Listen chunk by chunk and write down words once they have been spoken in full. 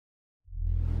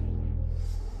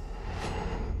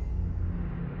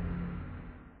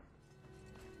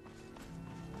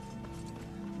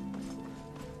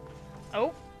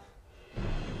Oh.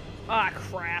 Ah,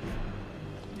 crap.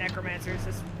 Necromancers.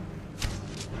 This...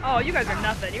 Oh, you guys are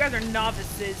nothing. You guys are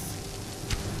novices.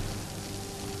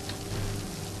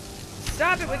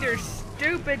 Stop it with your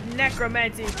stupid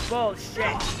necromancy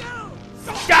bullshit.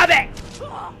 Stop it!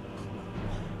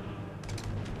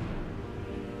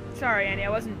 Sorry, Annie, I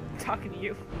wasn't talking to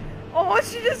you. Oh,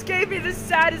 she just gave me the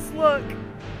saddest look.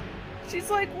 She's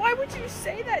like, why would you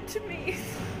say that to me?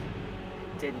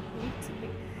 Didn't mean to me.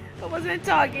 I wasn't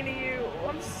talking to you.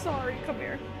 I'm sorry. Come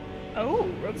here. Oh,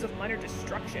 robes of minor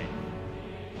destruction.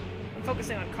 I'm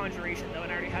focusing on conjuration, though,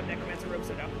 and I already have necromancer robes,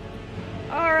 so no.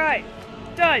 Alright.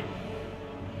 Done.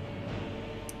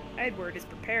 Edward is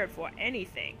prepared for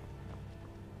anything.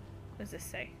 What does this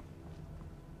say?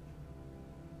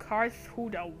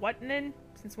 Karthuda Wutnen?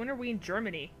 Since when are we in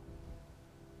Germany?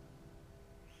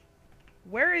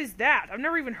 Where is that? I've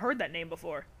never even heard that name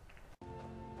before.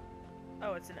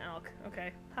 Oh, it's an elk.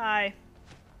 Okay. Hi.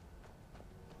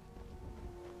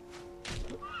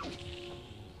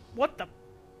 What the?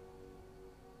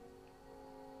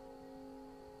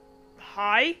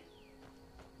 Hi?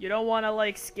 You don't want to,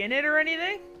 like, skin it or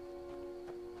anything?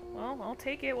 Well, I'll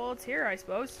take it while it's here, I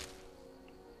suppose.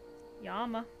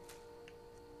 Yama.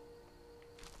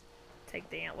 Take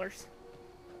the antlers.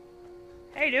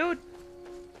 Hey, dude!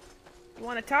 You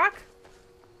want to talk?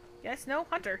 Yes, no?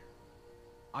 Hunter.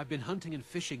 I've been hunting and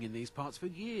fishing in these parts for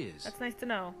years. That's nice to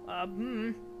know.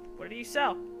 What do you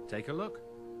sell? Take a look.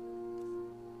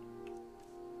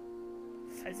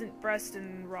 Pheasant breast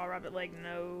and raw rabbit leg,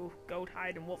 no. Goat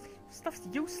hide and wolf. Stuff's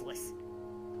useless.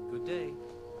 Good day.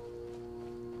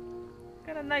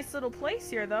 Got a nice little place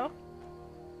here, though.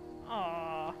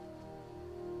 Aww.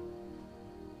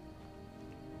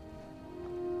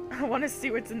 I want to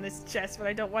see what's in this chest, but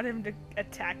I don't want him to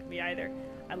attack me either.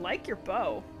 I like your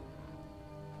bow.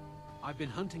 I've been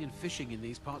hunting and fishing in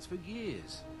these parts for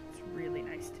years. It's really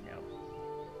nice to know.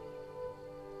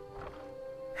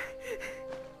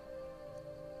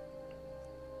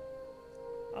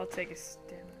 I'll take a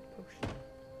stamina potion.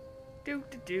 Do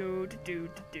do do do do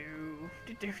do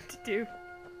do do do.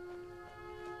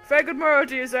 Fair good morrow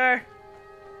to you, sir.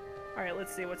 All right,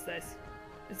 let's see. What's this?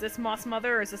 Is this Moss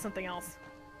Mother or is this something else?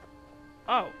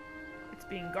 Oh, it's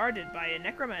being guarded by a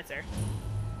necromancer.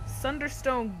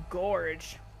 Sunderstone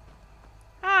Gorge.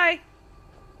 Hi.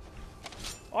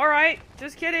 All right,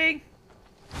 just kidding.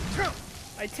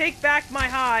 I take back my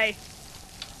hi.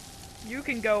 You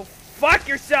can go fuck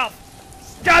yourself.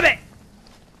 Stop it!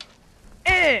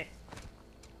 Eh!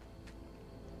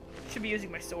 Should be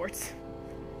using my swords.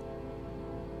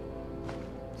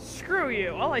 Screw you.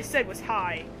 All I said was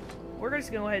hi. We're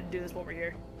just gonna go ahead and do this while we're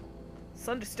here.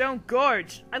 Sunderstone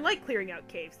Gorge. I like clearing out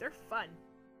caves. They're fun.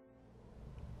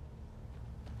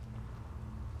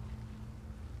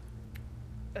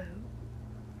 Oh.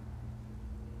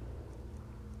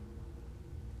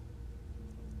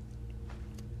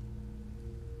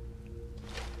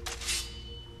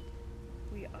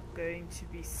 We are going to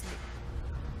be sneaky.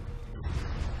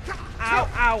 Ow,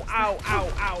 ow, ow,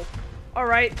 ow, ow.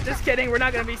 Alright, just kidding. We're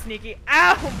not gonna be sneaky.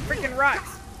 Ow! Freaking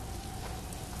rocks!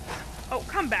 Oh,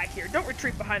 come back here. Don't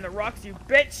retreat behind the rocks, you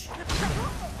bitch!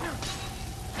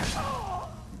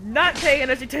 Not paying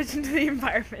enough attention to the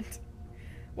environment.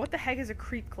 What the heck is a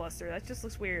creep cluster? That just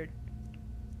looks weird.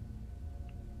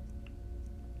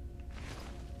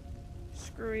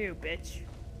 Screw you, bitch.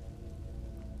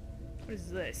 What is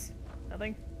this?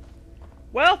 Nothing?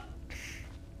 Well!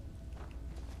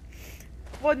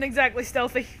 Wasn't exactly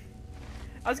stealthy.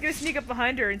 I was gonna sneak up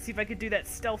behind her and see if I could do that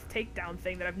stealth takedown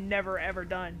thing that I've never ever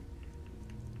done.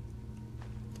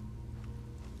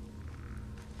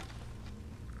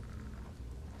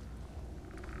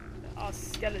 There are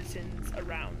skeletons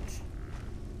around.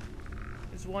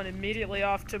 There's one immediately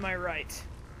off to my right.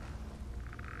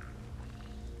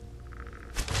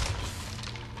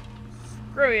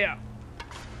 Screw you.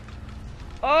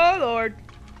 Oh lord.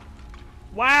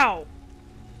 Wow.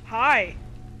 Hi.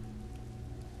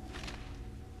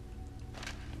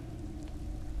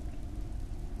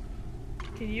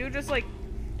 Can you just, like,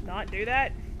 not do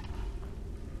that?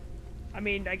 I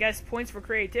mean, I guess points for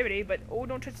creativity, but... Oh,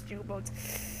 don't touch the jingle bones.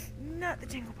 Not the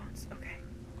jingle bones. Okay.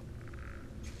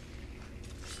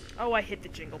 Oh, I hit the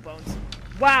jingle bones.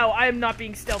 Wow, I am not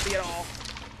being stealthy at all.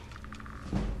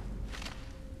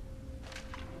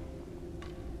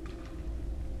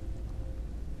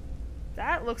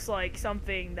 That looks like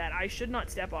something that I should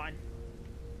not step on.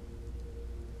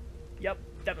 Yep,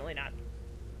 definitely not.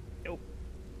 Nope.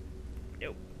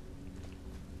 Nope.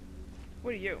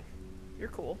 What are you? You're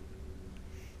cool.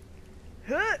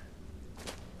 Huh!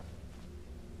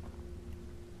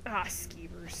 Ah,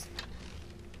 skeevers.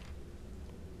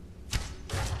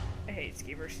 I hate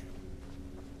skeevers.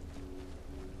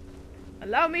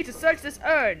 Allow me to search this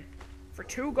urn for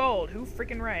 2 gold. Who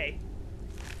freaking Ray?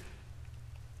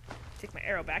 Take my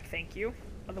arrow back, thank you.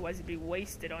 Otherwise it'd be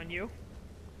wasted on you.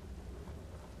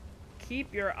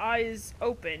 Keep your eyes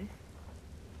open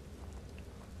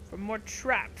for more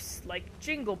traps like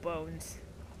jingle bones.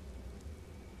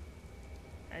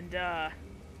 And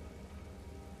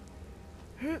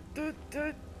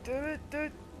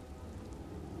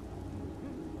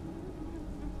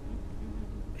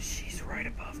she's right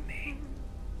above me.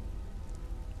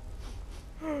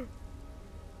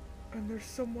 And there's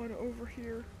someone over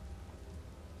here.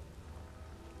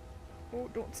 Oh,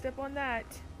 don't step on that.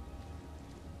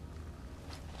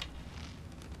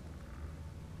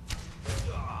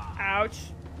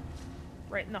 Ouch.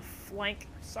 Right in the flank.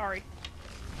 Sorry.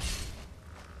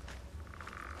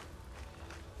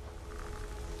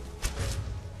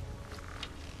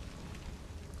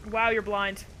 Wow, you're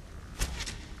blind.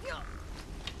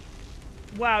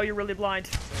 Wow, you're really blind.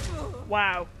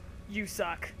 Wow, you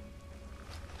suck.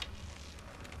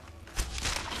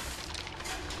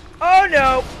 Oh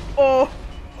no! Oh!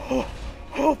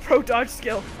 Oh, pro dodge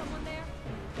skill.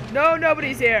 No,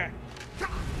 nobody's here.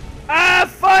 Ah,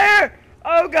 fire!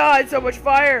 Oh god, so much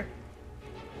fire.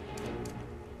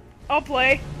 I'll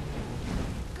play.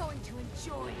 Going to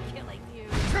enjoy killing you.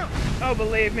 Oh,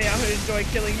 believe me, I'm gonna enjoy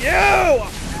killing you!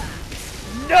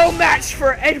 No match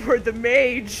for Edward the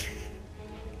Mage!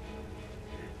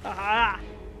 Aha!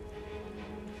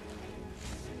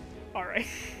 Alright.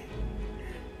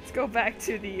 Let's go back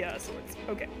to the swords.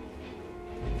 Okay.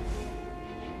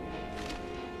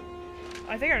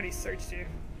 I think I already searched you.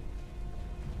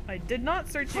 I did not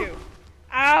search you.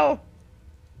 Ow!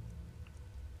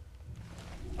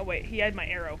 Oh wait, he had my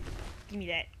arrow. Give me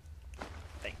that.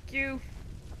 Thank you.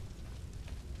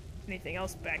 Anything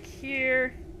else back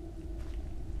here?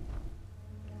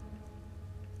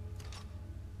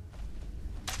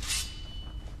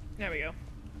 There we go.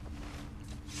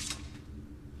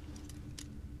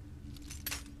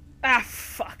 Ah,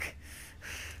 fuck.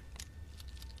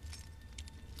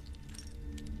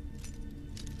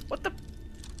 What the?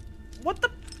 What the?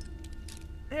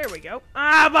 There we go.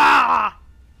 Ah, bah!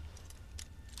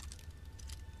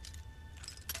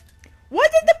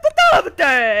 What did the put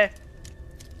there?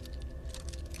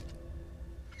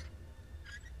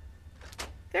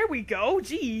 There we go.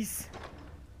 Jeez.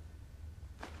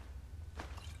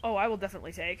 Oh, I will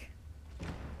definitely take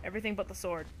everything but the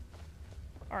sword.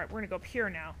 Alright, we're gonna go up here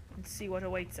now and see what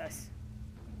awaits us.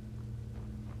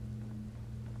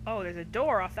 Oh, there's a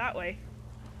door off that way.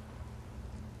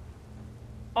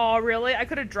 Oh, really? I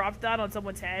could have dropped that on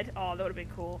someone's head. Oh, that would have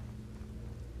been cool.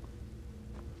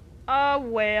 Oh,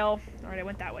 well. Alright, I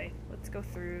went that way. Let's go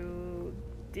through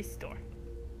this door.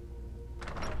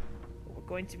 We're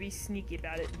going to be sneaky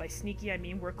about it. And by sneaky, I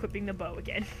mean we're equipping the bow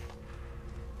again.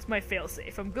 It's my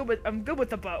failsafe. I'm good with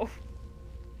the bow.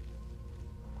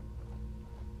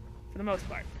 For the most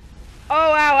part. Oh,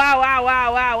 ow, ow, ow,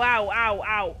 ow, ow, ow, ow,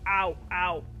 ow, ow,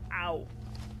 ow, ow.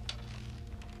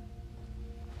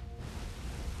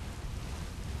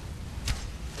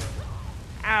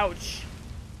 Ouch.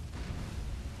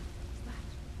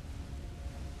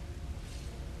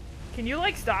 Can you,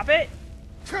 like, stop it?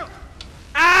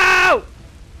 Ow!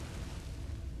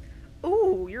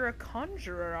 Ooh, you're a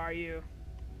conjurer, are you?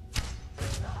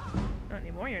 Not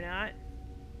anymore, you're not.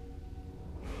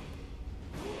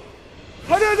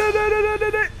 Ow, ow,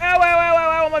 ow, ow,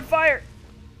 ow, I'm on fire!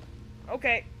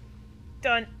 Okay.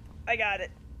 Done. I got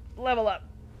it. Level up.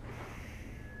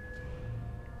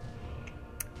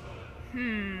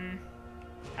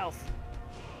 Health.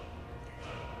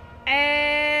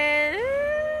 And...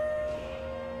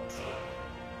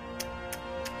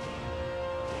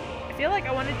 I feel like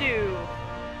I want to do...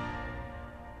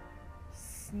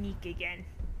 Sneak again.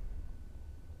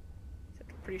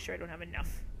 Except I'm pretty sure I don't have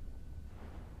enough.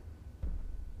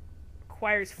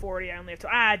 Requires 40, I only have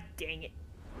ah, dang it.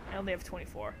 I only have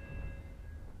 24.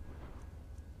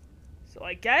 So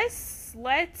I guess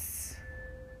let's...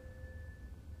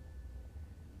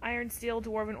 Iron, steel,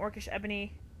 dwarven, orcish,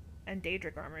 ebony, and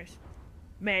Daedric armors.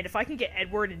 Man, if I can get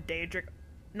Edward and Daedric...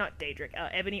 Not Daedric,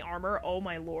 ebony armor, oh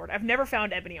my lord. I've never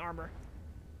found ebony armor.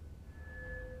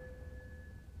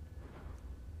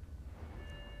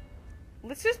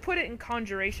 Let's just put it in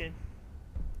conjuration.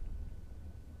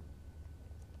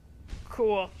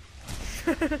 Cool.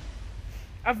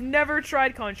 I've never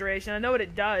tried conjuration. I know what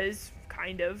it does,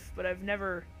 kind of, but I've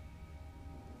never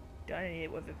done any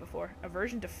with it before.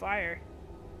 Aversion to fire.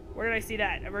 Where did I see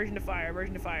that? Aversion to fire,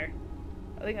 aversion to fire.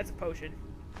 I think that's a potion.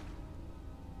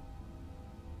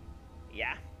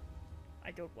 Yeah.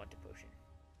 I don't want a potion.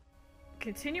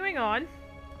 continuing on.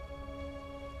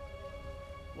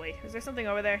 Wait, is there something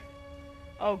over there?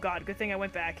 Oh god, good thing I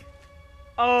went back.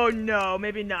 Oh no,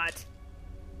 maybe not.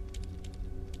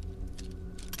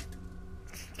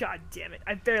 God damn it,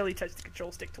 I barely touched the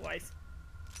control stick twice.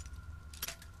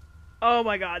 Oh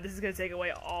my god, this is gonna take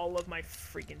away all of my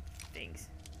freaking things.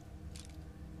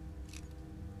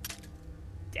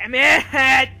 Damn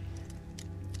it!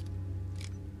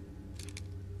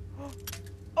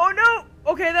 Oh no!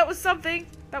 Okay, that was something.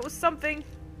 That was something.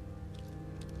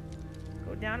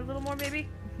 Go down a little more, maybe?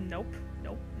 Nope.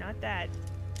 Nope, not that.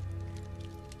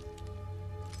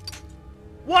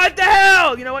 What the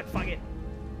hell? You know what? Fuck it.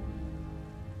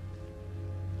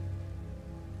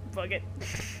 Fuck it.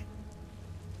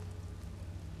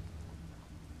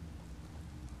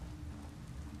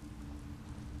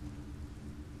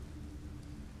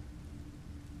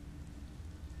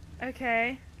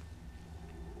 Okay.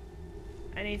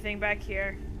 Anything back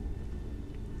here?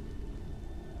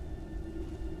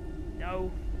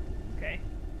 No. Okay.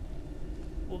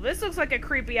 Well, this looks like a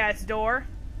creepy-ass door.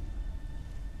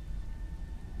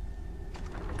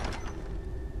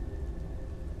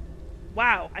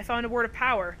 Wow, I found a word of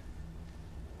power.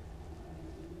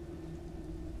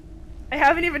 I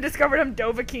haven't even discovered I'm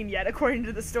Dovahkiin yet, according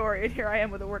to the story, and here I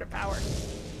am with a word of power.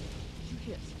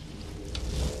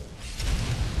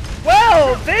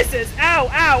 Well, this is... Ow,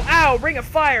 ow, ow! Ring of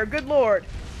fire, good lord.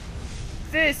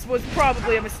 This was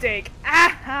probably a mistake.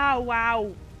 Ah,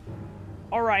 wow.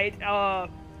 Alright, yep,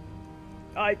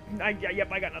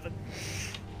 I got nothing.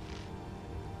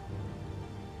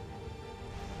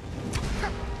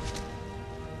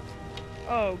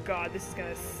 Oh god, this is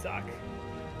gonna suck.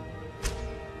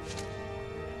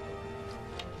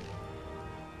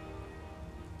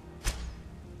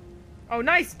 Oh,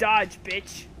 nice dodge,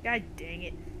 bitch. God dang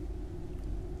it.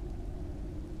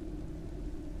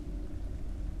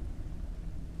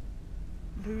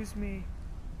 Lose me.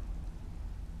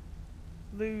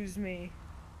 Lose me.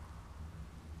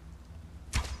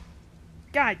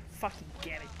 God fucking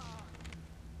damn it.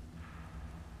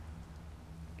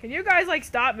 Can you guys, like,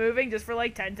 stop moving just for,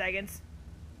 like, 10 seconds?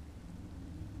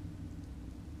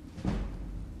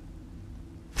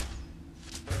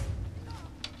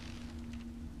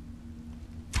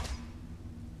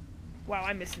 Wow,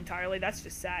 I missed entirely. That's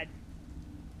just sad.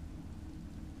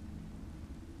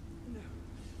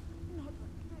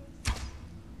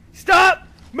 Stop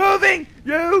moving,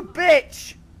 you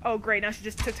bitch! Oh, great. Now she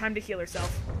just took time to heal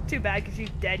herself. Too bad, because she's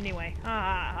dead anyway. Ha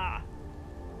ha ha.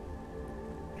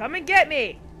 Come and get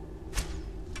me!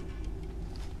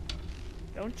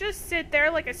 Don't just sit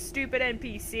there like a stupid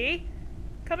NPC.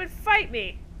 Come and fight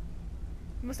me.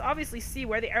 You must obviously see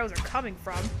where the arrows are coming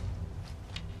from.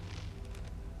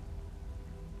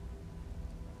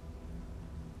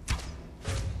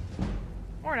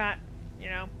 Or not. You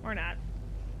know, or not.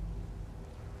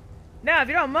 Now, if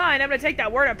you don't mind, I'm gonna take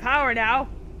that word of power now.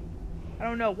 I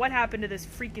don't know what happened to this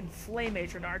freaking flame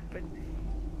matronarch, but...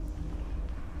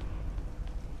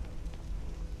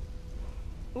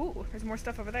 Ooh, there's more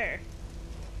stuff over there.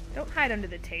 Don't hide under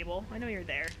the table. I know you're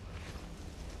there.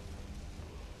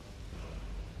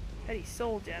 Petty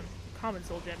soul gem. Common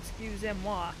soul gem.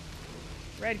 Excusez-moi.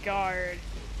 Red guard.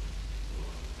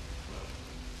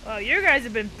 Oh, you guys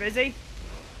have been busy.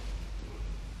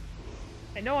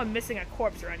 I know I'm missing a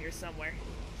corpse around here somewhere.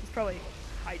 She's probably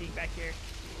hiding back here.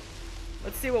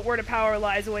 Let's see what word of power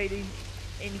lies waiting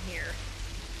in here.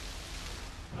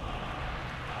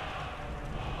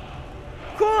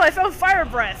 Cool, I found fire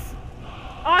breath.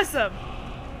 Awesome.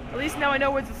 At least now I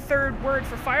know where the third word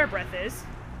for fire breath is.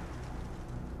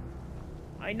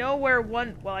 I know where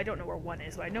one... Well, I don't know where one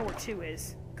is, but I know where two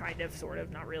is. Kind of, sort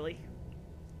of, not really.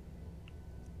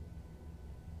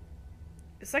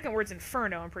 The second word's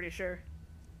Inferno, I'm pretty sure.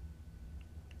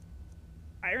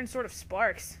 Iron Sword of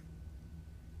Sparks.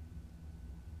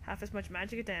 Half as much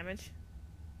magic damage.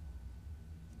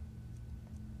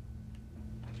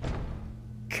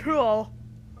 Cool.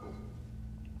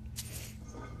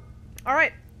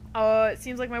 Alright. It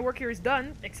seems like my work here is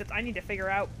done, except I need to figure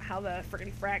out how the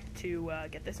frickety frack to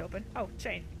get this open. Oh,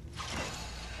 chain.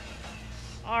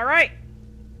 Alright.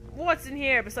 What's in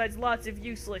here besides lots of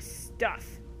useless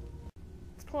stuff?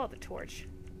 Let's pull out the torch.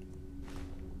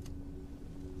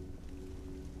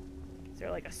 Is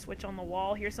there like a switch on the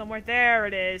wall here somewhere? There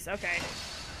it is. Okay.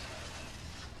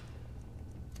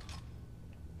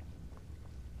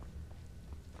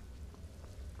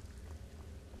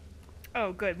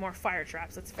 Oh, good. More fire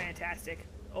traps. That's fantastic.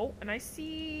 Oh, and I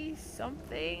see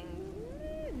something...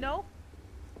 No?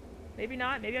 Maybe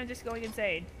not. Maybe I'm just going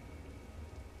insane.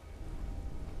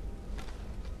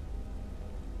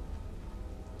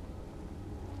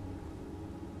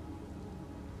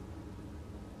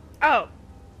 Oh.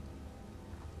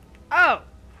 Oh!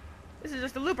 This is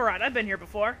just a loop around. I've been here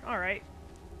before. Alright.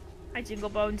 Hi, Jingle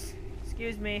Bones.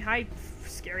 Excuse me. Hi,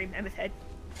 scary mammoth head.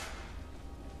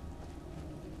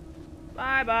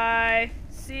 Bye-bye.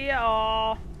 See ya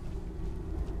all.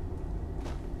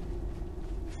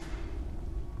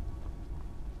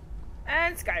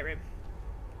 And Skyrim.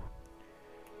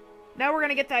 Now we're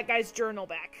gonna get that guy's journal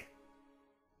back.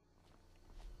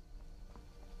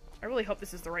 I really hope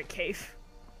this is the right cave.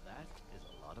 That is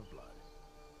a lot of blood.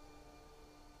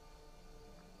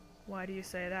 Why do you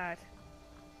say that?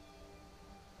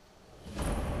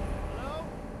 Hello?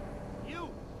 You!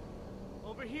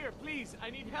 Over here, please.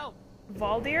 I need help.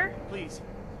 Valdir? Please,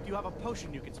 do you have a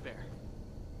potion you can spare?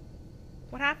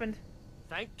 What happened?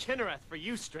 Thank Kinnereth for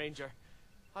you, stranger.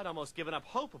 I'd almost given up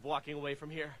hope of walking away from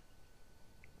here.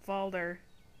 Valdir.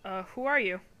 Who are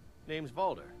you? Name's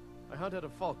Valder. I hunt out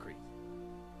of Falkreath.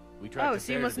 We tried Oh, to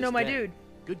so you fare must to know this my den. dude.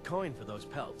 Good coin for those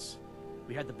pelts.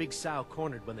 We had the big sow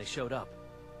cornered when they showed up.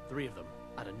 3 of them,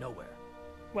 out of nowhere.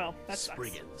 Well, that sucks.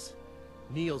 Spriggans.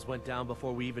 Niels went down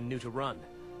before we even knew to run.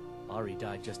 Ari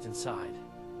died just inside.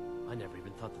 I never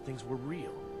even thought the things were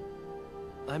real.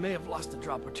 I may have lost a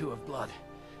drop or 2 of blood.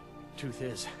 Truth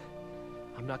is,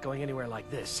 I'm not going anywhere like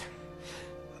this.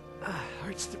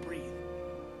 Hurts to breathe.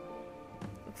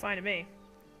 Look fine to me.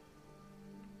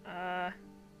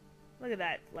 Look at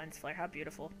that lens flare, how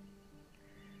beautiful.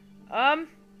 I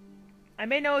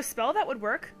may know a spell that would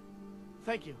work.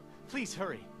 Thank you. Please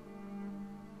hurry.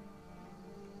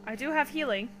 I do have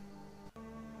healing.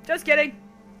 Just kidding.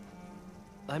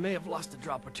 I may have lost a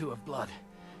drop or 2 of blood.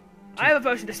 I have a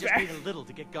potion to Just spare. need a little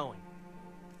to get going.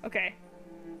 Okay.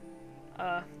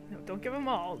 No, don't give him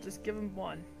all. Just give him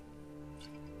 1.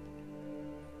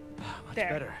 Much There.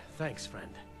 better. Thanks,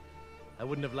 friend. I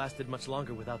wouldn't have lasted much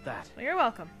longer without that. Well, you're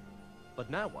welcome. But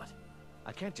now what?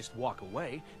 I can't just walk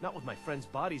away, not with my friends'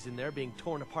 bodies in there being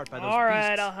torn apart by those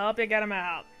Alright, beasts. I'll help you get him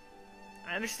out.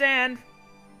 I understand.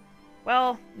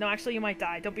 Well, no, actually you might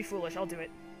die. Don't be foolish, I'll do it.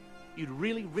 You'd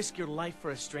really risk your life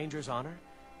for a stranger's honor?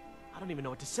 I don't even know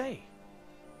what to say.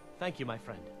 Thank you, my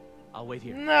friend. I'll wait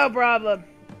here. No problem.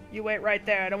 You wait right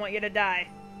there, I don't want you to die.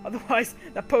 Otherwise,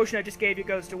 that potion I just gave you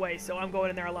goes to waste, so I'm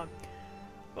going in there alone.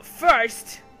 But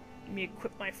first, let me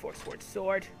equip my four-sword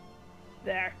sword.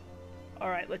 There.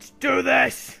 Alright, let's do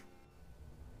this!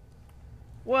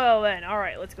 Well then,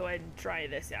 alright, let's go ahead and try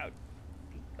this out.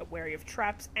 Be wary of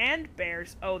traps and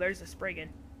bears. Oh, there's a Spriggan.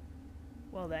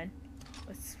 Well then,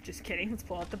 just kidding, let's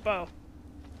pull out the bow.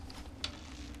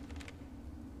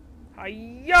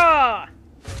 Hiya!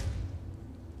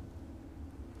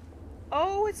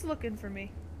 Oh, it's looking for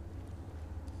me.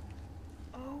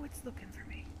 Oh, it's looking for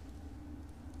me.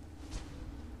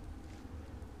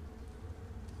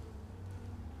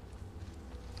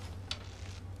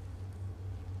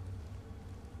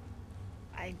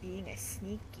 I'm being a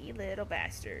sneaky little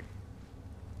bastard.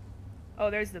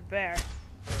 Oh, there's the bear.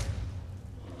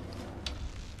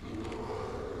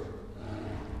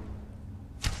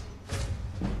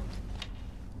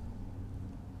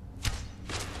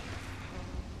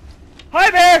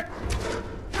 Hi, bear!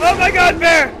 Oh my god,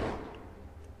 bear!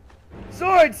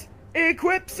 Swords!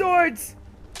 Equip swords!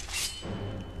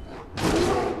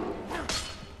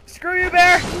 Screw you,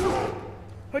 bear!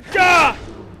 Hacha!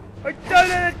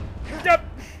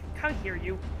 Can't hear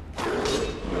you.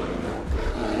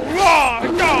 Raw!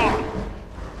 Hacha!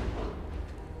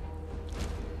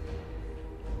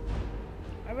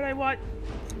 Why would I want?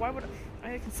 Why would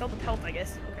I can sell the pelt? I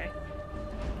guess. Okay.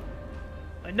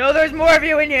 I know there's more of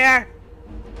you in here.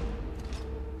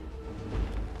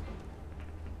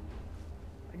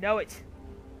 I know it.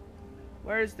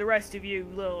 Where's the rest of you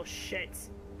little shits?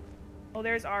 Oh,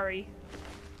 there's Ari.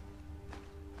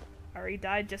 Ari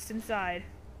died just inside.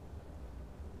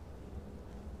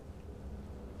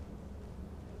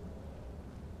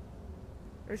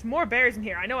 There's more bears in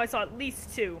here. I know I saw at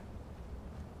least 2.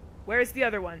 Where's the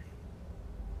other one?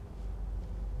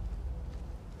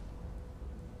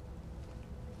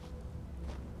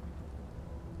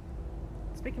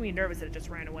 It's making me nervous that it just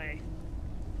ran away.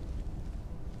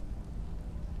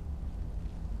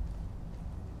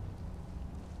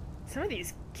 Some of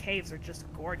these caves are just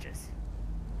gorgeous.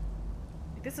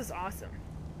 Like, this is awesome.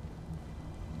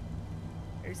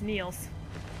 There's Niels.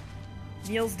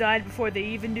 Niels died before they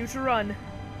even knew to run.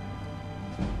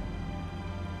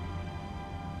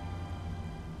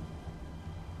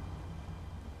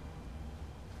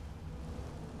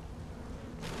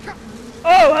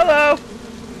 Oh, hello!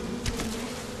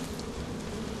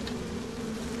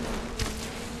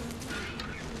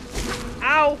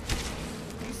 Ow!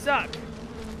 You suck.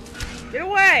 Get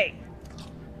away!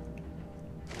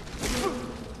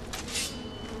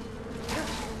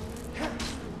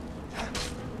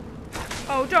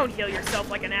 No, don't heal yourself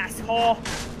like an asshole.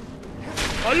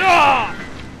 Allah!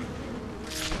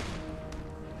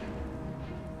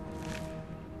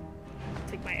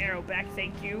 Take my arrow back,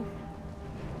 thank you.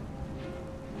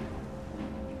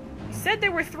 You said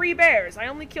there were 3 bears. I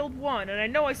only killed 1, and I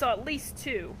know I saw at least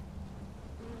 2.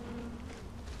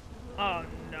 Oh,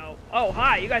 no. Oh,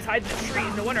 hi. You guys hide in the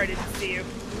trees. No wonder I didn't see you.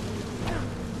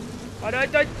 Come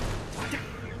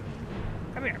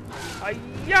here.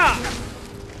 Yeah.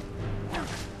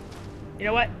 You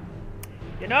know what?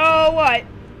 You know what?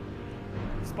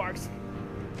 Sparks.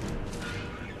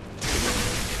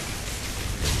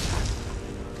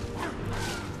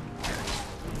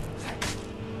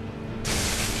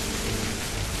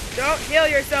 Don't kill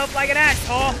yourself like an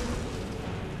asshole.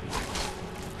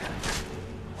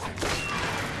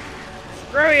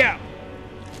 Screw you.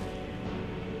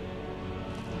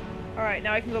 Alright,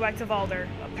 now I can go back to Valder.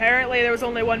 Apparently there was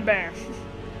only 1 bear.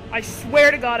 I swear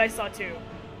to God I saw 2.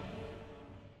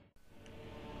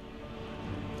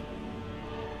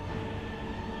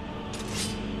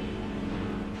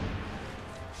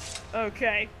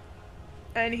 Okay.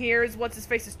 And here's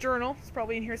what's-his-face's journal. It's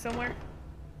probably in here somewhere.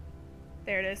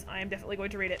 There it is. I am definitely going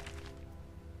to read it.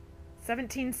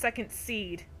 17-second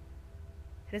seed.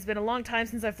 It has been a long time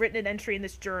since I've written an entry in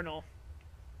this journal.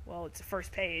 Well, it's the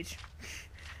first page.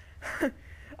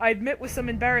 I admit with some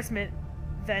embarrassment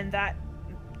that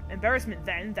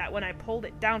when I pulled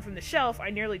it down from the shelf, I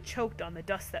nearly choked on the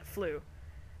dust that flew.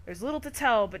 There's little to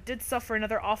tell, but did suffer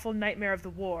another awful nightmare of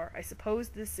the war. I suppose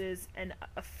this is an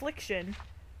affliction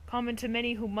common to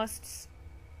many who must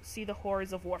see the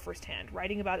horrors of war firsthand.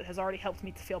 Writing about it has already helped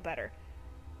me to feel better.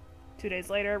 2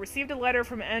 days later, received a letter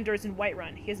from Anders in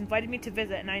Whiterun. He has invited me to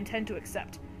visit, and I intend to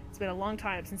accept. It's been a long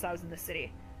time since I was in the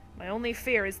city. My only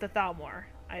fear is the Thalmor.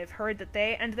 I have heard that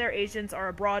they and their agents are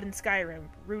abroad in Skyrim,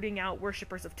 rooting out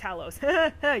worshippers of Talos.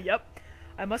 Yep.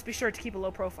 I must be sure to keep a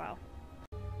low profile.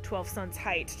 12 Suns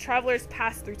Height. Travelers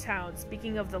pass through town,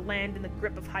 speaking of the land in the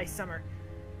grip of high summer.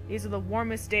 These are the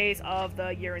warmest days of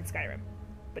the year in Skyrim.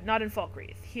 But not in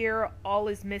Falkreath. Here, all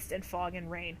is mist and fog and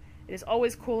rain. It is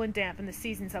always cool and damp, and the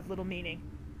seasons have little meaning.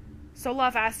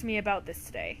 Solov asked me about this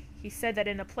today. He said that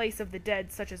in a place of the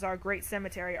dead, such as our great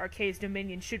cemetery, Arkay's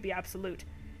dominion should be absolute.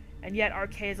 And yet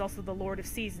Arkay is also the Lord of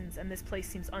Seasons, and this place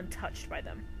seems untouched by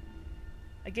them.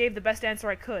 I gave the best answer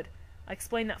I could. I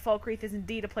explained that Falkreath is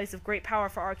indeed a place of great power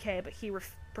for Arkay, but he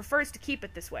prefers to keep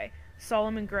it this way,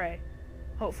 solemn and grey.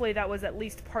 Hopefully that was at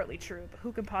least partly true, but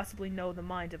who can possibly know the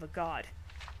mind of a god?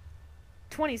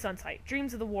 20 Suns Height.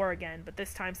 Dreams of the war again, but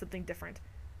this time something different.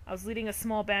 I was leading a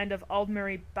small band of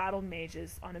Aldmeri battle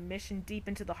mages on a mission deep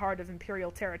into the heart of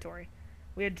Imperial territory.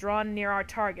 We had drawn near our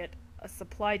target, a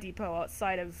supply depot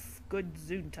outside of Good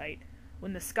Zuntite,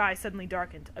 when the sky suddenly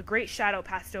darkened. A great shadow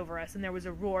passed over us, and there was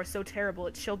a roar so terrible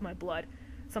it chilled my blood.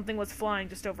 Something was flying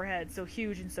just overhead, so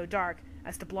huge and so dark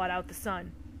as to blot out the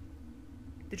sun.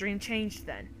 The dream changed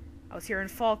then. I was here in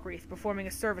Falkreath, performing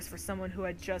a service for someone who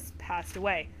had just passed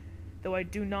away, though I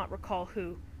do not recall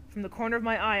who. From the corner of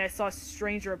my eye I saw a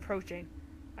stranger approaching.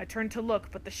 I turned to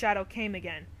look, but the shadow came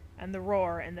again, and the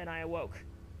roar, and then I awoke.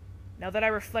 Now that I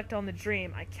reflect on the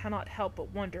dream, I cannot help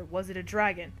but wonder, was it a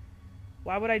dragon?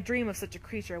 Why would I dream of such a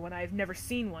creature when I have never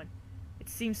seen one? It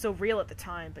seemed so real at the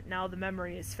time, but now the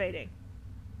memory is fading.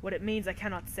 What it means I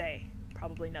cannot say.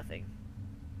 Probably nothing.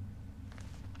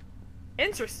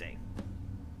 Interesting.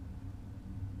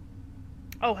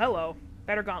 Oh, hello.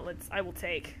 Better gauntlets. I will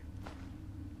take.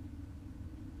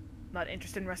 Not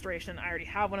interested in restoration. I already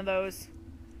have one of those.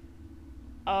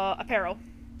 Apparel.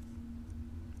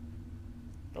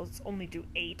 Those only do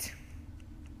 8.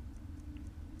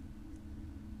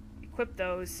 Equip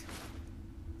those.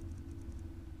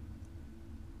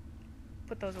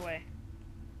 Put those away.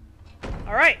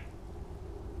 Alright!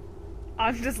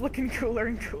 I'm just looking cooler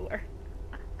and cooler.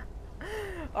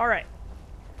 Alright.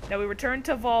 Now we return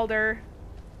to Valder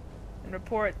and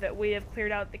report that we have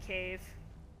cleared out the cave.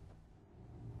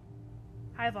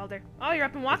 Hi, Valder. Oh, you're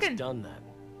up and walking! It's done then.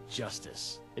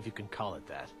 Justice, if you can call it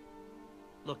that.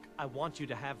 Look, I want you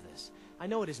to have this. I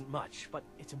know it isn't much, but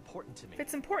it's important to me. If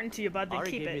it's important to you, bud, then Ari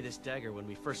keep gave it. me this dagger when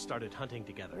we first started hunting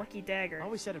together. Lucky dagger. I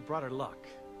always said it brought her luck.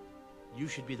 You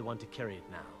should be the one to carry it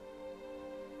now.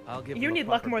 I'll give You them a need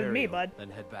luck proper more than me, burial, bud.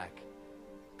 Then head back.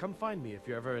 Come find me if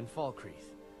you're ever in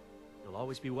Falkreath. You'll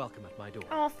always be welcome at my door.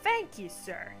 Oh, thank you,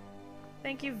 sir.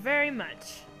 Thank you very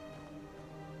much.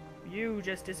 You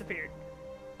just disappeared.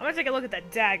 I'm gonna take a look at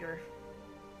that dagger.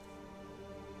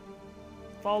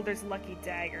 Valder's lucky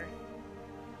dagger.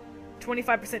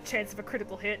 25% chance of a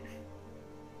critical hit.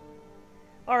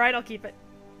 Alright, I'll keep it.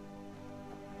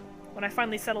 When I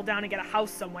finally settle down and get a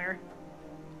house somewhere.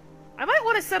 I might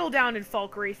want to settle down in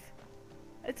Falkreath.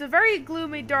 It's a very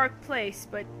gloomy, dark place,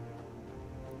 but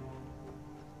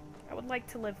I would like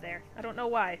to live there. I don't know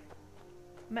why.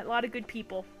 Met a lot of good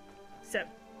people. Except,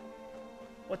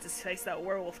 what's his face, that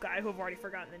werewolf guy who I've already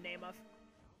forgotten the name of.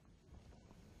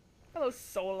 Hello,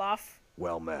 Solaf.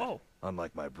 Well met. Oh.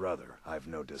 Unlike my brother, I've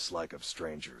no dislike of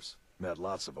strangers. Met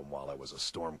lots of them while I was a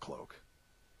Stormcloak.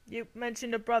 You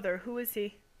mentioned a brother. Who is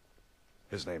he?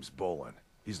 His name's Bolin.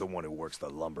 He's the one who works the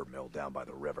lumber mill down by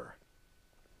the river.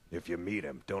 If you meet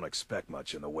him, don't expect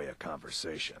much in the way of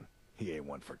conversation. He ain't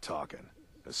one for talking,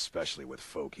 especially with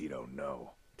folk he don't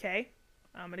know. Okay.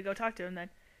 I'm gonna go talk to him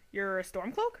then. You're a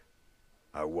Stormcloak?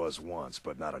 I was once,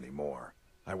 but not anymore.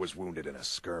 I was wounded in a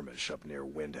skirmish up near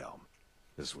Windhelm.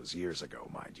 This was years ago,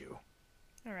 mind you.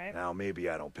 Alright. Now, maybe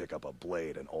I don't pick up a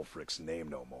blade in Ulfric's name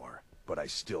no more, but I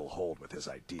still hold with his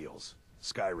ideals.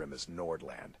 Skyrim is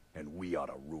Nordland, and we ought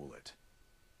to rule it.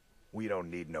 We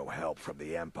don't need no help from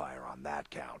the Empire on that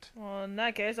count. Well, in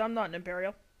that case, I'm not an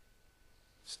Imperial.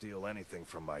 Steal anything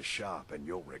from my shop, and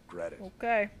you'll regret it.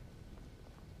 Okay.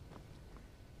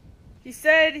 He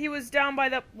said he was down by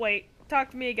the... Wait,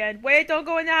 talk to me again. Wait, don't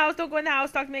go in the house, don't go in the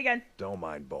house, talk to me again. Don't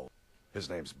mind Bolin. His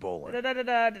name's Bolin.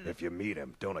 If you meet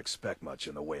him, don't expect much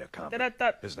in the way of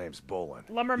conversation. His name's Bolin.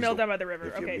 Lumber mill down by the river.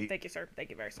 If you Okay, meet- thank you, sir. Thank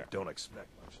you very, sir. Don't expect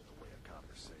much in the way of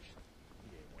conversation.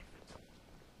 He ain't one for talking,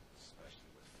 especially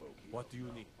with folk he What do don't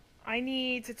you know. need? I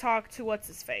need to talk to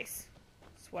what's-his-face.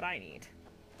 That's what I need.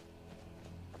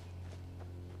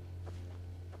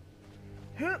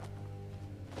 Huh.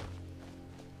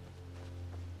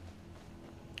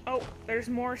 Oh, there's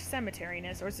more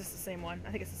cemeteryness, or is this the same one?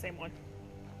 I think it's the same one.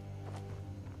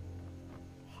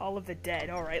 Hall of the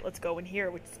Dead. Alright, let's go in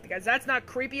here, because that's not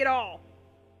creepy at all.